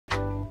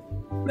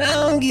Man,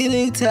 I'm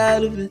getting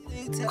tired of it.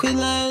 Quit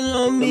lying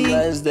on me. The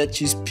lies that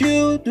you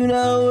spew do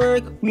not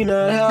work, we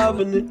not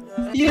having it.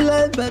 You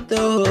lied about the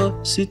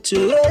whole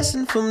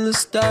situation from the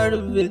start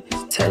of it,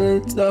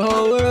 telling the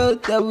whole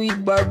world that we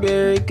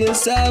barbaric and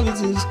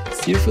savages.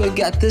 You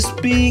forgot to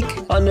speak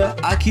on the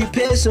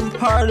occupation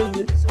part of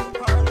it.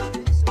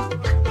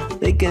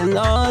 They can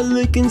all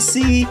look and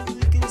see.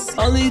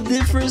 Only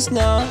difference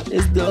now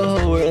is the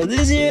whole world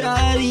is your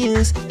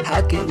audience.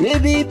 How can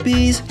it be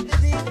peace?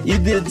 You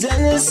did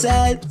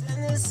genocide.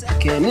 How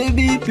can it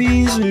be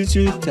peace with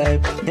your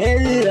type?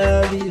 Ain't it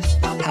obvious?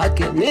 How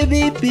can it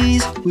be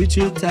peace with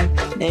your type?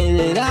 Ain't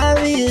it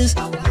obvious?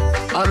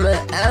 I'm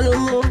an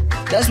animal,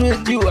 that's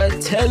what you are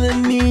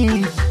telling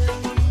me.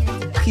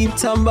 Keep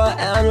talking about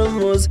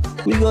animals,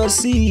 we gon'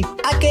 see.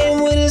 I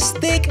came with a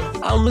stick,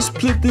 I'ma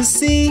split the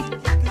sea.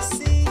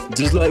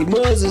 Just like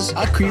Moses,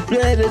 I creep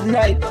late at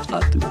night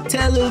out through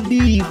Tel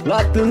Aviv,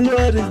 locked and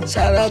loaded.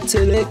 Shout out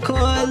to the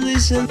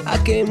coalition, I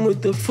came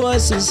with the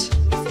forces.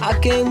 I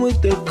came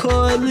with the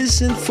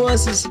coalition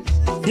forces.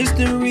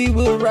 History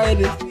will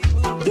write it,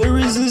 the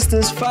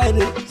resistance fight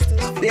it.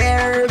 The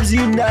Arabs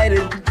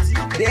united,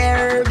 the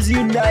Arabs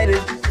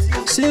united.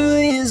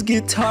 Civilians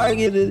get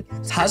targeted,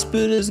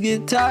 hospitals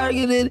get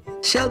targeted,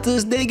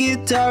 shelters they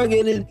get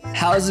targeted,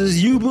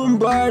 houses you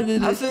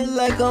bombarded. I feel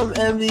like I'm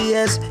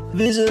MVS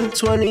Vision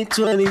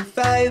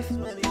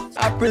 2025.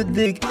 I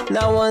predict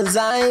not one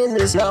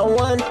Zionist, not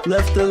one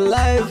left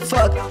alive.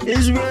 Fuck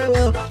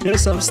Israel,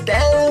 yes I'm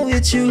standing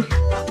with you.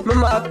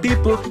 My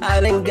people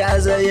out in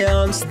Gaza,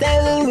 yeah I'm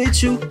standing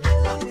with you.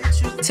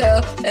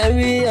 Tell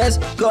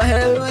MVS, go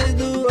ahead write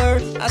the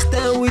word, I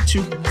stand with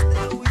you.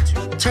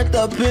 Checked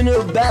up in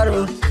a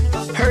battle,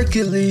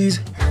 Hercules.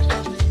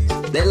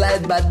 They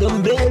lied about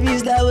them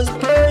babies, that was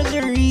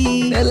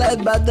perjury. They lied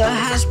about the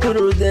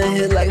hospital, then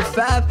hit like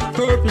 5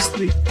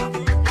 purposely.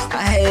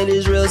 I hate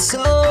Israel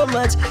so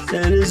much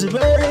that it's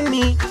burning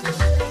me.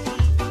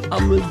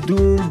 I'ma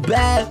do 'em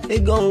bad, they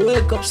gon'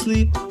 wake up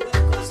sleep.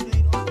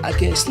 I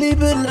can't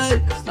sleep at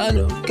night, I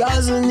know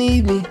Gaza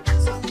need me.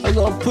 I'm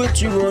gon'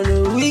 put you on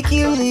the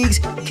WikiLeaks,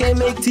 can't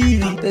make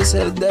TV. They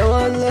said they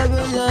want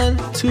Lebanon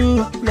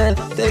too, man,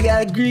 they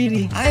got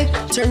greedy. I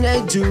turn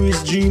that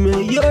Jewish dream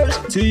of yours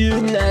to your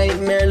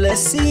nightmare.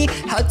 Let's see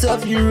how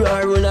tough you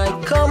are when I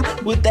come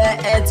with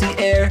that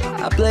anti-air.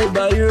 I play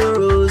by your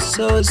rules,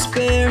 so it's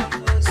fair.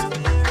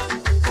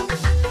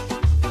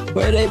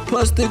 Where they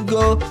supposed to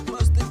go,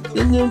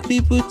 then them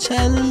people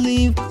tryna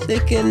leave, they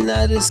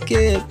cannot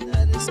escape.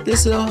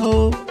 This a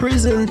whole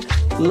prison,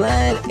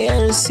 land,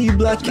 air, and sea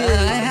blockade.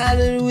 I had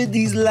it with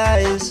these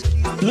lies.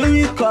 Look,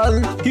 you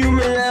calling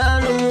human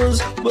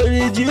animals, but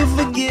did you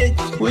forget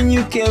when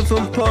you came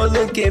from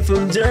Poland, came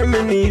from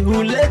Germany?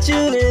 Who let you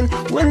in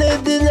when they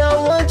did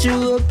not want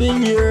you up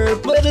in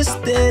Europe, but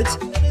instead,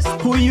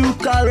 who you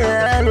calling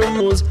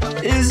animals?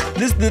 Is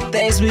this the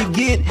thanks we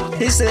get?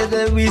 They said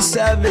that we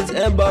savage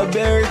and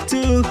barbaric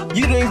too.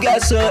 You done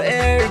got so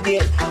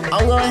arrogant,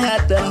 I'm gonna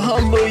have to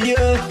humble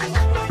you.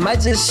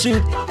 Might just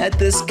shoot at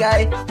the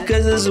sky,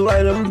 cause it's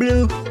white and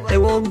blue. There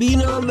won't be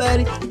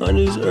nobody on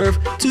this earth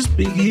to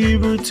speak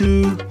Hebrew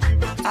to.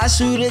 I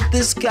shoot at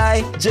the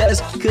sky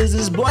just cause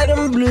it's white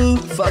and blue.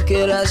 Fuck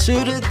it, I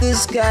shoot at the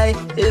sky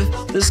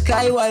if the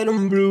sky white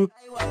and blue.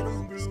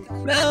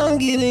 Man, I'm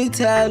getting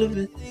tired of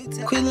it.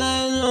 Quit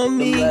lying on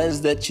me. The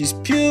lies that you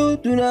spew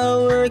do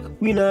not work,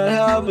 we not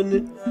having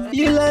it.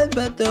 You lied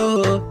about the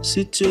whole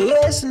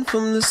situation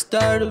from the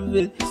start of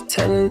it,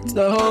 telling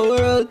the whole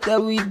world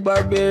that we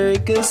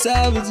barbaric and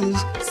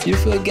savages. You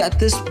forgot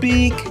to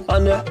speak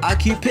on the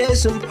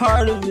occupation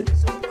part of it.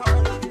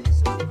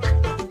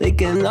 They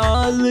can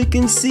all look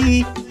and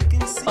see.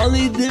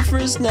 Only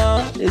difference now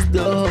is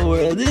the whole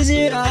world is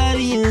your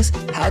audience.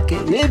 How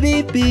can it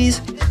be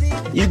peace?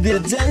 You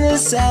did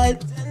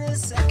genocide.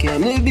 How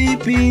can it be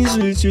peace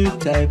with your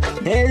type?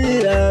 Ain't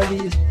it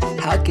obvious?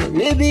 How can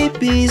it be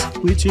peace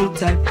with your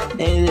type?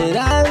 Ain't it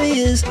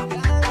obvious?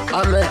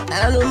 I'm an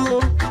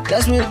animal,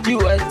 that's what you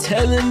are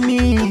telling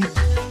me.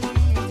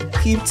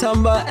 Keep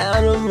talking about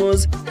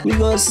animals, we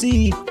gon'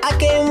 see. I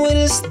came with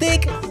a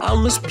stick,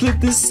 I'ma split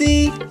the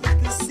sea.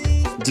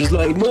 Just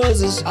like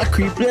Moses, I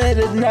creep late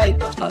at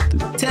night out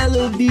through Tel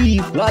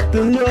Aviv, locked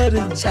and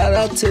loaded. Shout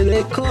out to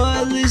the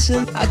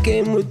coalition, I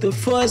came with the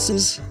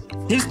forces.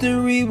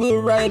 History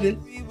will write it,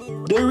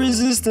 the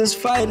resistance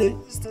fight it.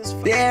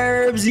 The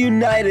Arabs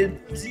united.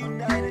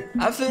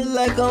 I feel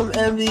like I'm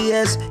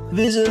MVS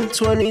Vision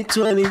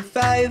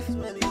 2025.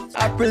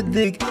 I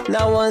predict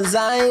not one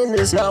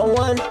Zionist, not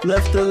one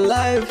left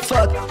alive.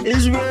 Fuck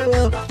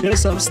Israel,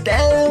 yes I'm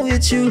standing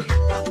with you.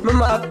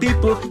 My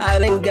people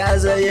out in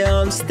Gaza, yeah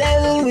I'm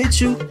standing with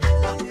you.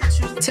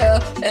 Tell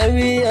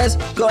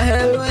MVS, go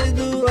ahead write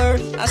the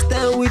word, I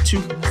stand with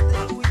you.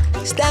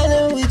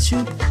 Standing with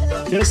you,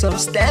 yes I'm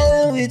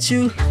standing with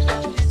you.